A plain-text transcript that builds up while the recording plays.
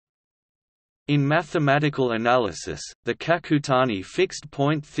In mathematical analysis, the Kakutani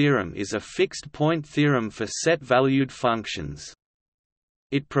fixed-point theorem is a fixed-point theorem for set-valued functions.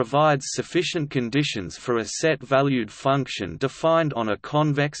 It provides sufficient conditions for a set-valued function defined on a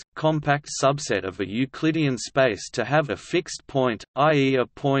convex, compact subset of a Euclidean space to have a fixed point, i.e. a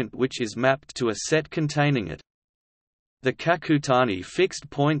point which is mapped to a set containing it. The Kakutani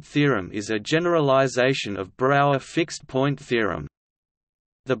fixed-point theorem is a generalization of Brouwer fixed-point theorem.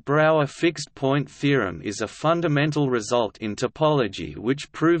 The Brouwer fixed-point theorem is a fundamental result in topology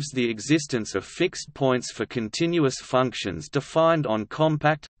which proves the existence of fixed points for continuous functions defined on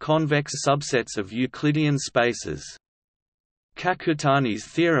compact, convex subsets of Euclidean spaces. Kakutani's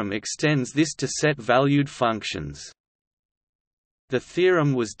theorem extends this to set-valued functions. The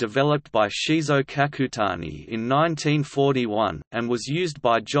theorem was developed by Shizo Kakutani in 1941, and was used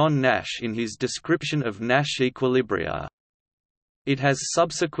by John Nash in his description of Nash equilibria. It has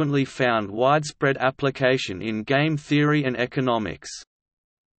subsequently found widespread application in game theory and economics.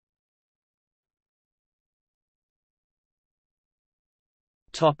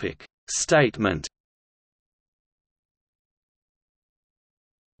 Statement.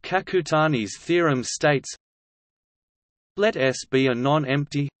 Kakutani's theorem states, let S be a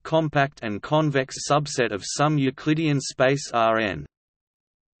non-empty, compact and convex subset of some Euclidean space Rn.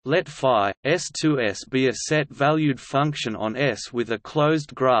 Let phi S2S be a set-valued function on S with a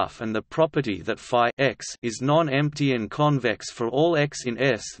closed graph and the property that phi x is non-empty and convex for all x in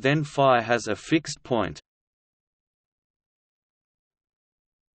S, then phi has a fixed point.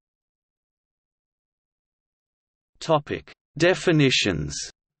 Topic: Definitions.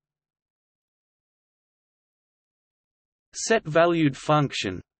 Set-valued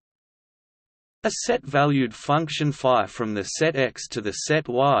function. A set-valued function phi from the set X to the set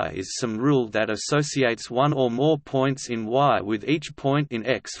Y is some rule that associates one or more points in Y with each point in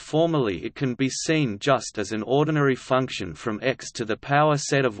X. Formally, it can be seen just as an ordinary function from X to the power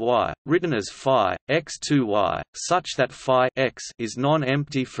set of Y, written as phi x to Y, such that phi x is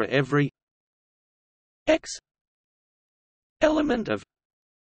non-empty for every x element of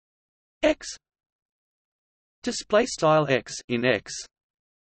X (x) in X.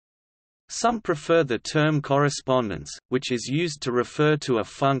 Some prefer the term correspondence, which is used to refer to a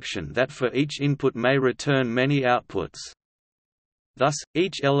function that for each input may return many outputs. Thus,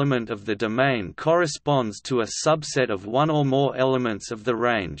 each element of the domain corresponds to a subset of one or more elements of the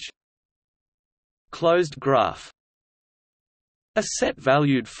range. Closed graph. A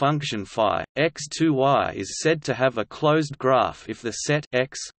set-valued function phi x to y is said to have a closed graph if the set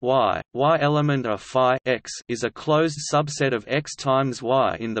x, y, y element of phi x is a closed subset of x times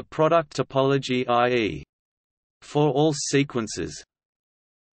y in the product topology, i.e. for all sequences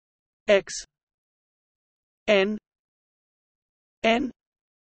x n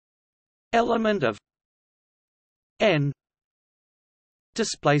element of n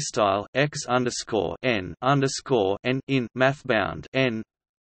display style x underscore n underscore n in mathbound n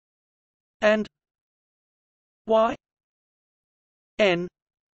and y n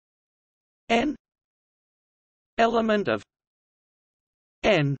element of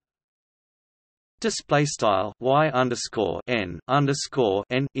n display style y underscore n underscore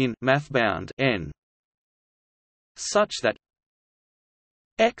n in mathbound n, such that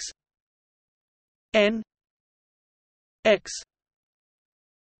x n x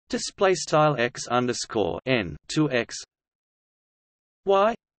display style x underscore n to x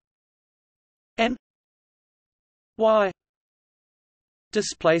y n y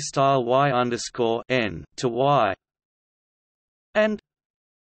display style y underscore n to y and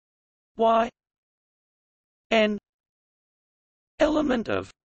y n element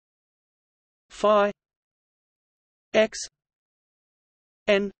of phi x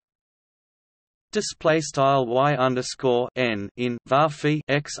n display style y underscore n in var phi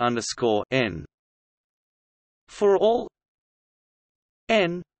x underscore n for all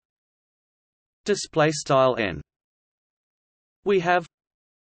n display style n. We have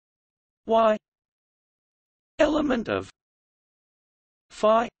y element of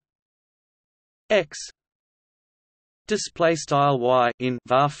phi x display style y in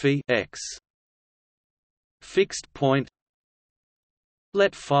var phi x fixed point.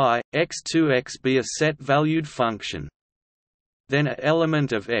 Let phi x to x be a set-valued function. Then a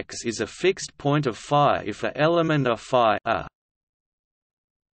element of x is a fixed point of phi if a element of phi a.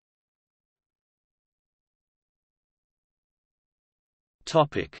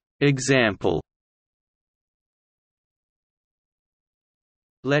 Topic: Example.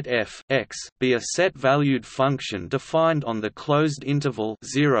 let f x be a set-valued function defined on the closed interval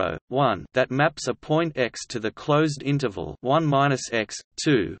 0, 1 that maps a point x to the closed interval 1 - x,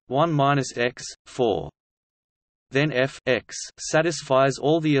 2, 1 - x, 4. Then f x satisfies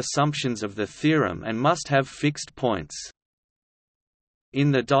all the assumptions of the theorem and must have fixed points. In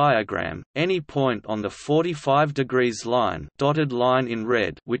the diagram, any point on the 45 degrees line, dotted line in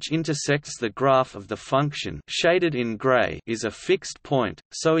red, which intersects the graph of the function, shaded in gray, is a fixed point.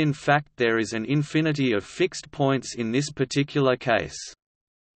 So in fact there is an infinity of fixed points in this particular case.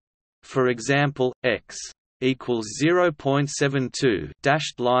 For example, x equals 0.72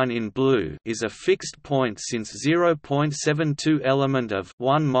 dashed line in blue is a fixed point since 0.72 element of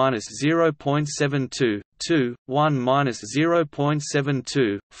 1 minus 0.72, 2, 1 minus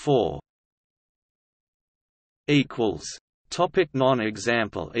 0.72, 4 equals. Topic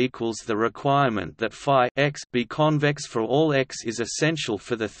non-example equals. The requirement that phi x be convex for all x is essential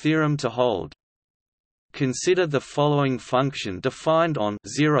for the theorem to hold. Consider the following function defined on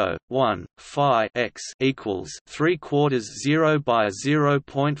 0, 1, phi x equals 3/4 0 by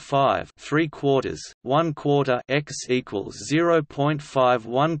 0.5 3/4, 1/4 x equals 0.5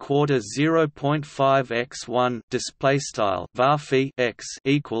 1/4 0.5 x1 display style var phi x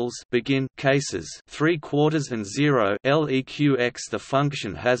equals begin cases 3/4 and 0 leq x. The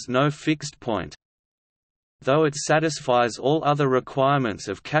function has no fixed point. Though it satisfies all other requirements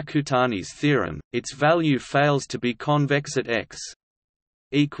of Kakutani's theorem, its value fails to be convex at x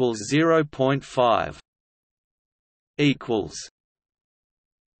equals 0.5 equals.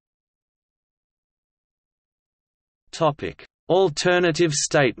 Topic: Alternative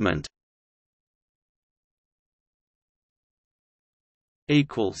statement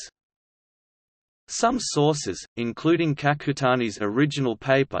equals. Some sources, including Kakutani's original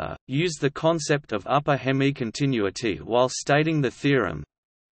paper, use the concept of upper hemicontinuity while stating the theorem.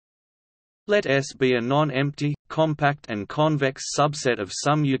 Let S be a non-empty, compact and convex subset of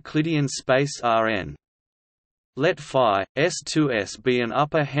some Euclidean space Rn. Let phi S2S be an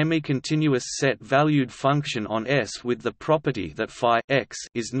upper hemicontinuous set-valued function on S with the property that phi x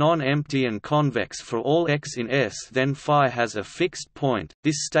is non-empty and convex for all x in S. Then phi has a fixed point.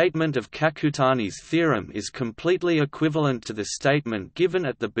 This statement of Kakutani's theorem is completely equivalent to the statement given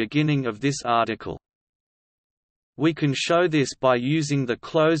at the beginning of this article. We can show this by using the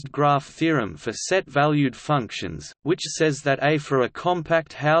closed graph theorem for set-valued functions, which says that A for a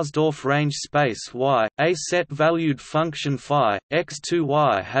compact Hausdorff range space Y, a set-valued function phi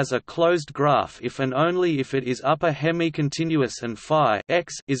x2y has a closed graph if and only if it is upper hemicontinuous and phi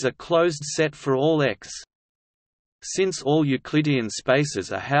x is a closed set for all x. Since all Euclidean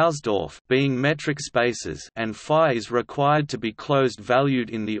spaces are Hausdorff being metric spaces and phi is required to be closed-valued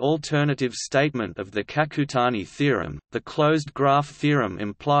in the alternative statement of the Kakutani theorem, the closed graph theorem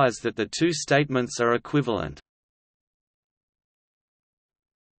implies that the two statements are equivalent.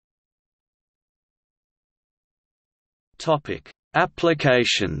 Topic: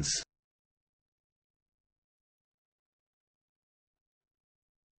 Applications.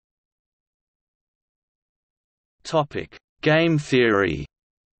 Topic: Game theory.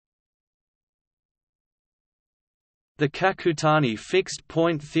 The Kakutani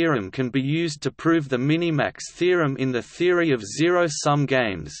fixed-point theorem can be used to prove the minimax theorem in the theory of zero-sum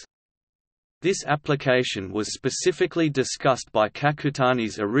games. This application was specifically discussed by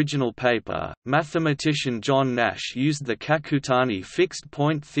Kakutani's original paper. Mathematician John Nash used the Kakutani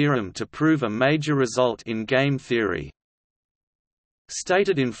fixed-point theorem to prove a major result in game theory.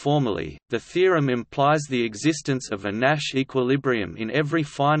 Stated informally, the theorem implies the existence of a Nash equilibrium in every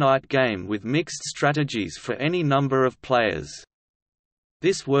finite game with mixed strategies for any number of players.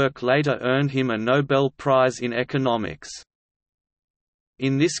 This work later earned him a Nobel Prize in economics.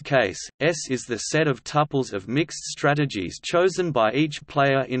 In this case, S is the set of tuples of mixed strategies chosen by each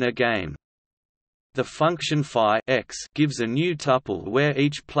player in a game. The function phi x gives a new tuple where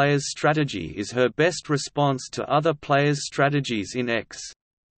each player's strategy is her best response to other players' strategies in X.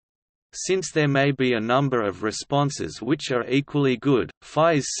 Since there may be a number of responses which are equally good,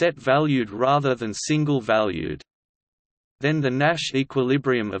 phi is set-valued rather than single-valued. Then the Nash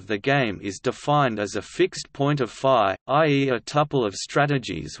equilibrium of the game is defined as a fixed point of phi, i.e. a tuple of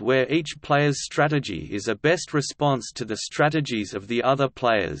strategies where each player's strategy is a best response to the strategies of the other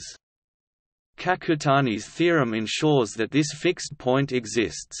players. Kakutani's theorem ensures that this fixed point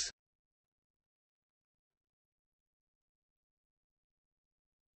exists.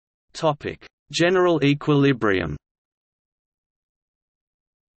 Topic: General equilibrium.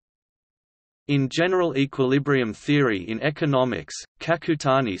 In general equilibrium theory in economics,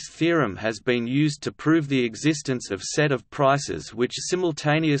 Kakutani's theorem has been used to prove the existence of set of prices which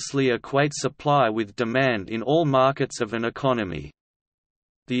simultaneously equate supply with demand in all markets of an economy.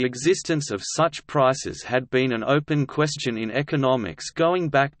 The existence of such prices had been an open question in economics going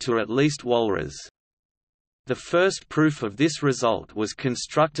back to at least Walras. The first proof of this result was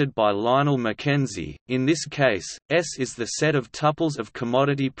constructed by Lionel Mackenzie. In this case, S is the set of tuples of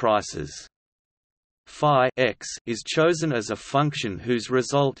commodity prices. Phi x is chosen as a function whose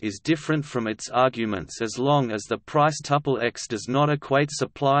result is different from its arguments as long as the price tuple x does not equate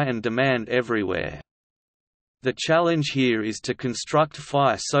supply and demand everywhere. The challenge here is to construct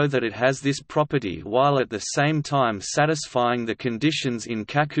phi so that it has this property while at the same time satisfying the conditions in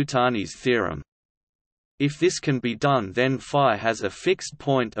Kakutani's theorem. If this can be done, then phi has a fixed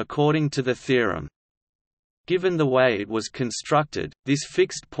point according to the theorem. Given the way it was constructed, this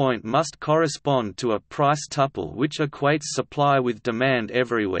fixed point must correspond to a price tuple which equates supply with demand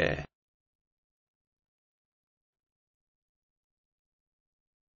everywhere.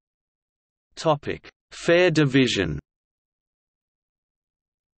 Fair division.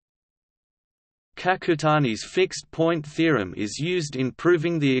 Kakutani's fixed-point theorem is used in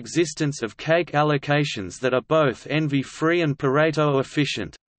proving the existence of cake allocations that are both envy-free and Pareto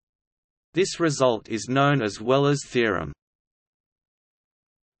efficient. This result is known as Weller's theorem.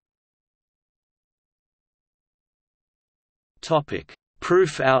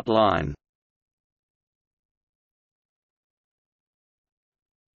 Proof outline.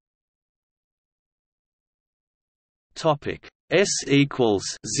 S equals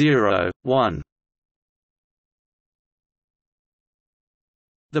 0, 1.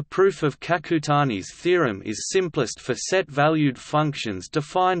 The proof of Kakutani's theorem is simplest for set-valued functions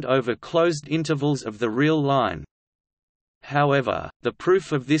defined over closed intervals of the real line. However, the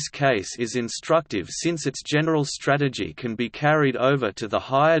proof of this case is instructive since its general strategy can be carried over to the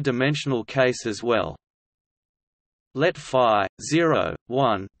higher dimensional case as well. Let phi 0,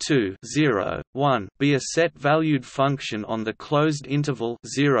 1, 2, 0, 1 be a set-valued function on the closed interval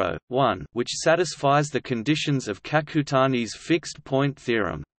 0, 1 which satisfies the conditions of Kakutani's fixed-point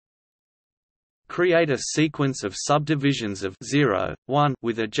theorem. Create a sequence of subdivisions of 0, 1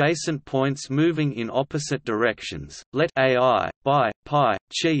 with adjacent points moving in opposite directions. Let ai by pi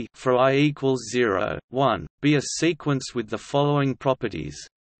chi for I equals 0, 1 be a sequence with the following properties.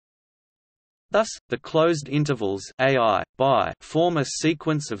 Thus, the closed intervals ai by form a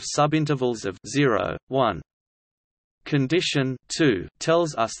sequence of subintervals of 0, 1. Condition 2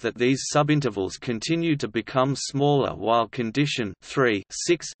 tells us that these subintervals continue to become smaller, while condition 3,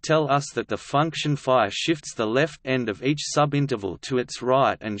 6 tell us that the function phi shifts the left end of each subinterval to its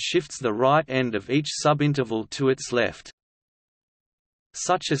right and shifts the right end of each subinterval to its left.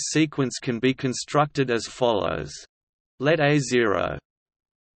 Such a sequence can be constructed as follows. Let A0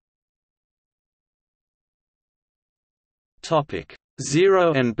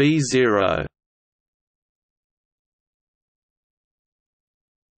 0 and B0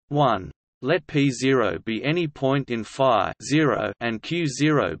 1. Let P0 be any point in phi 0 and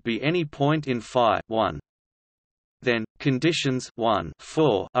Q0 be any point in phi 1. Then, conditions 1,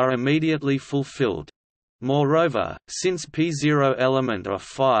 4 are immediately fulfilled. Moreover, since P0 element of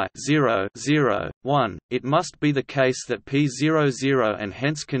phi 0, 0, 1, it must be the case that P0, 0 and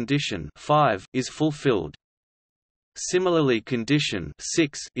hence condition 5 is fulfilled. Similarly, condition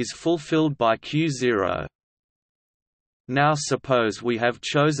 6 is fulfilled by Q0. Now suppose we have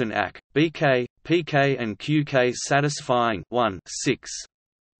chosen AC, BK, PK and QK satisfying 1, 6.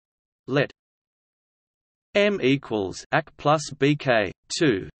 Let M equals AC plus BK,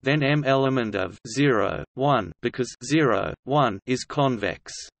 2, then M element of 0, 1 because 0, 1 is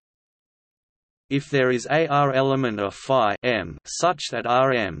convex. If there is a R element of phi M such that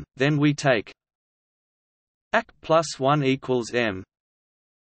Rm, then we take AC plus 1 equals M,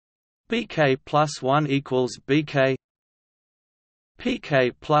 BK plus 1 equals BK,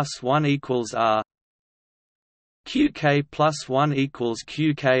 PK plus 1 equals R, QK plus 1 equals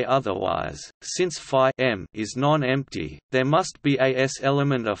QK. Otherwise, since phi M is non-empty, there must be a S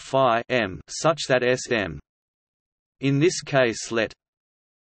element of phi M such that Sm. In this case, let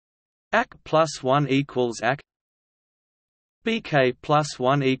AC plus 1 equals AC, BK plus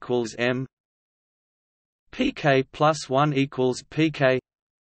 1 equals M, PK plus 1 equals PK,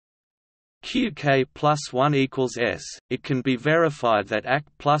 QK plus 1 equals S. It can be verified that AC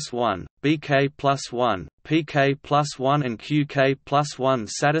plus 1, BK plus 1, PK plus 1 and QK plus 1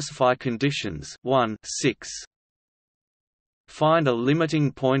 satisfy conditions 1, 6. find a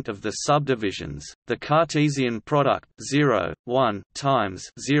limiting point of the subdivisions. The Cartesian product 0, 1 times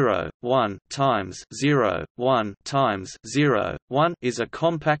 0, 1 times 0, 1 times 0, 1 is a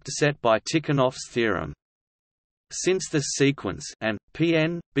compact set by Tikhonov's theorem. Since the sequence and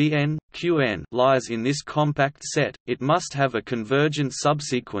Pn, Bn, Qn lies in this compact set, it must have a convergent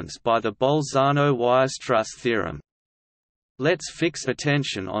subsequence by the Bolzano-Weierstrass theorem. Let's fix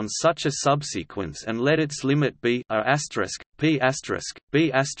attention on such a subsequence and let its limit be a**, p***,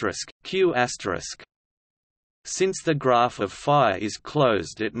 b***, q***. Since the graph of phi is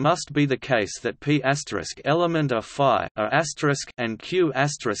closed, it must be the case that p** element of phi a** and q**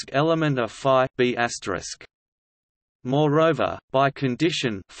 element of phi b***. Moreover, by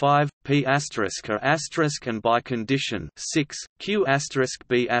condition 5, p** a** and by condition 6, q**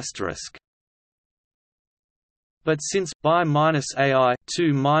 b***. But since by -ai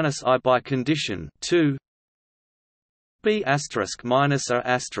 2 -i by condition 2 b** minus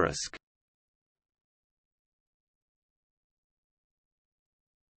a**.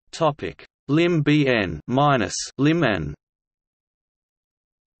 Topic: lim bn minus lim n.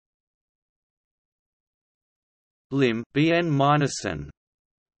 Lim bn minus n.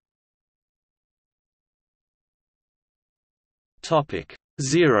 Topic: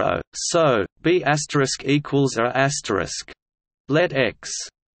 0, so b** equals a**. Let x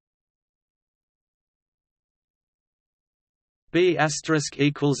b**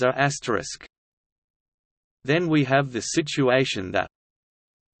 equals a**. Then we have the situation that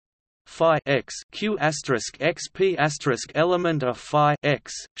phi x q x p element of phi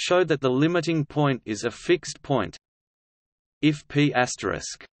x show that the limiting point is a fixed point. If p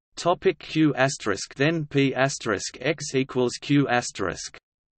q then p x equals q.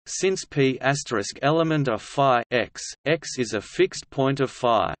 Since p element of phi x is a fixed point of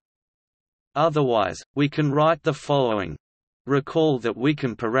phi. Otherwise, we can write the following. Recall that we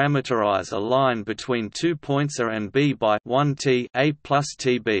can parameterize a line between 2 points a and b by 1t a plus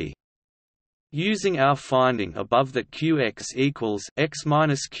tb. Using our finding above that qx equals x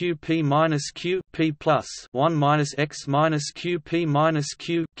minus qp minus q p plus 1 minus x minus qp minus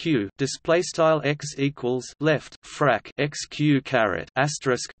q q display style x equals left frac x q caret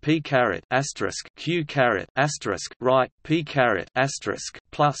asterisk p caret asterisk q caret asterisk right p caret asterisk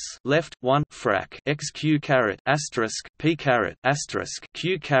plus left 1 frac x q caret asterisk p caret asterisk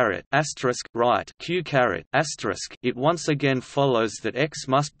q caret asterisk right q caret asterisk. It once again follows that x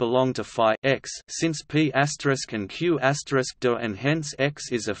must belong to phi x, since p and q do, and hence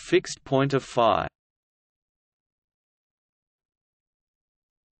x is a fixed point of phi.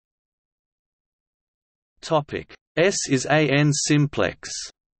 Topic: S is a n-simplex.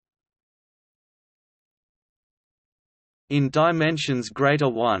 In dimensions greater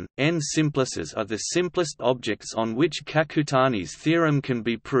 1, n-simplexes are the simplest objects on which Kakutani's theorem can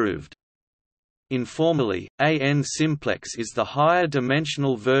be proved. Informally, a n-simplex is the higher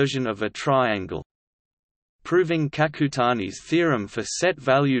dimensional version of a triangle. Proving Kakutani's theorem for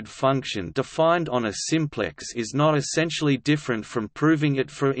set-valued function defined on a simplex is not essentially different from proving it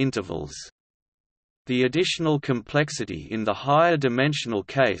for intervals. The additional complexity in the higher dimensional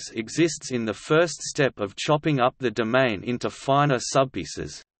case exists in the first step of chopping up the domain into finer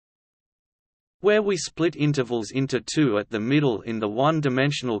subpieces. Where we split intervals into two at the middle in the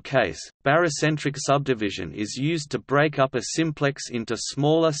one-dimensional case, barycentric subdivision is used to break up a simplex into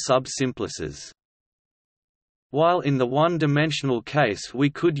smaller sub-simplices. While in the one-dimensional case we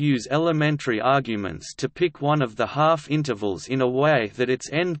could use elementary arguments to pick one of the half-intervals in a way that its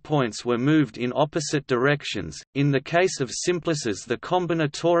endpoints were moved in opposite directions, in the case of simplices the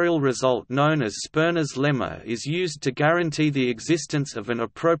combinatorial result known as Sperner's lemma is used to guarantee the existence of an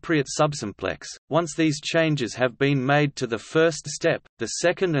appropriate subsimplex. Once these changes have been made to the first step, the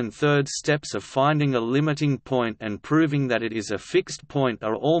second and third steps of finding a limiting point and proving that it is a fixed point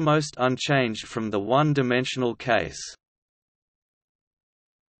are almost unchanged from the one-dimensional case.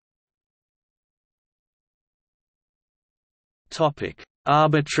 Topic: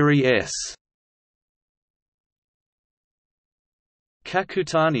 Arbitrary S.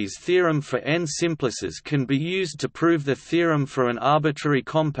 Kakutani's theorem for n-simplices can be used to prove the theorem for an arbitrary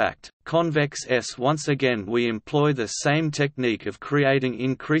compact, convex S. Once again we employ the same technique of creating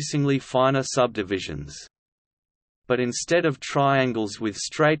increasingly finer subdivisions. But instead of triangles with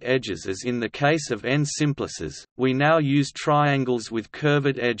straight edges as in the case of n-simplices, we now use triangles with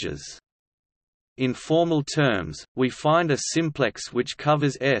curved edges. In formal terms, we find a simplex which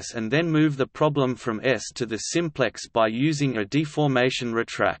covers S and then move the problem from S to the simplex by using a deformation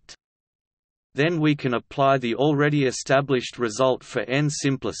retract. Then we can apply the already established result for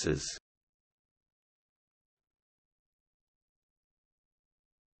n-simplices.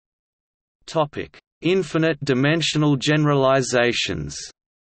 Infinite-dimensional generalizations.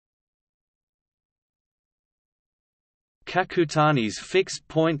 Kakutani's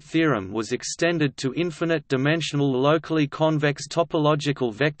fixed-point theorem was extended to infinite-dimensional locally convex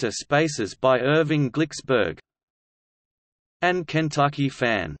topological vector spaces by Irving Glicksberg and Kentucky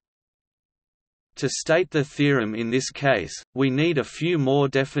Fan. To state the theorem in this case, we need a few more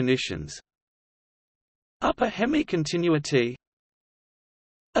definitions. Upper hemicontinuity.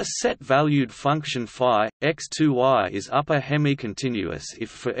 A set-valued function phi, x2y is upper hemicontinuous if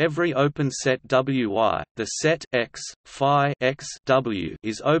for every open set wy, the set x, phi x w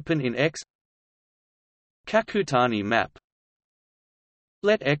is open in X. Kakutani map.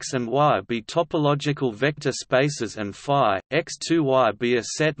 Let X and Y be topological vector spaces and phi, x2y be a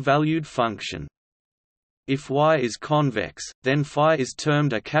set-valued function. If Y is convex, then phi is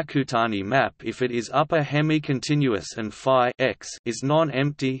termed a Kakutani map if it is upper hemi-continuous and phi x is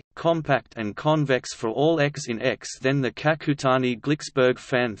non-empty, compact and convex for all x in X. Then the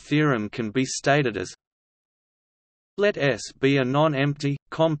Kakutani-Glicksberg-Fan theorem can be stated as: let S be a non-empty,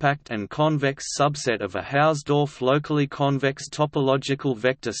 compact and convex subset of a Hausdorff locally convex topological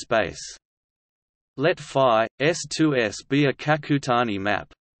vector space. Let phi, S2S be a Kakutani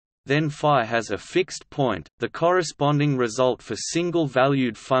map. Then phi has a fixed point. The corresponding result for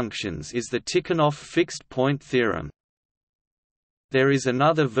single-valued functions is the Tikhonov fixed-point theorem. There is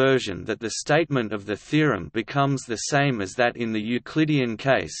another version that the statement of the theorem becomes the same as that in the Euclidean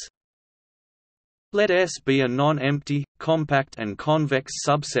case. Let S be a non-empty, compact and convex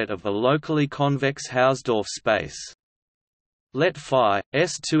subset of a locally convex Hausdorff space. Let phi,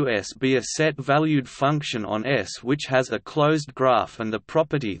 S2S be a set-valued function on S which has a closed graph and the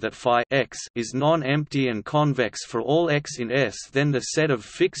property that phi x is non-empty and convex for all x in S. Then the set of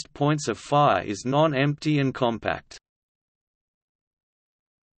fixed points of phi is non-empty and compact.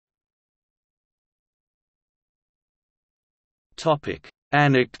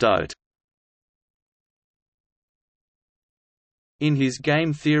 Anecdote. In his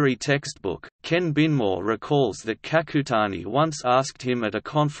game theory textbook, Ken Binmore recalls that Kakutani once asked him at a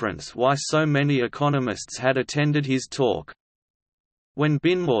conference why so many economists had attended his talk. When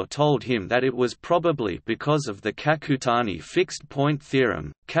Binmore told him that it was probably because of the Kakutani fixed-point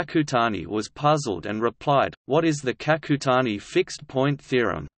theorem, Kakutani was puzzled and replied, "What is the Kakutani fixed-point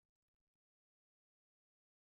theorem?"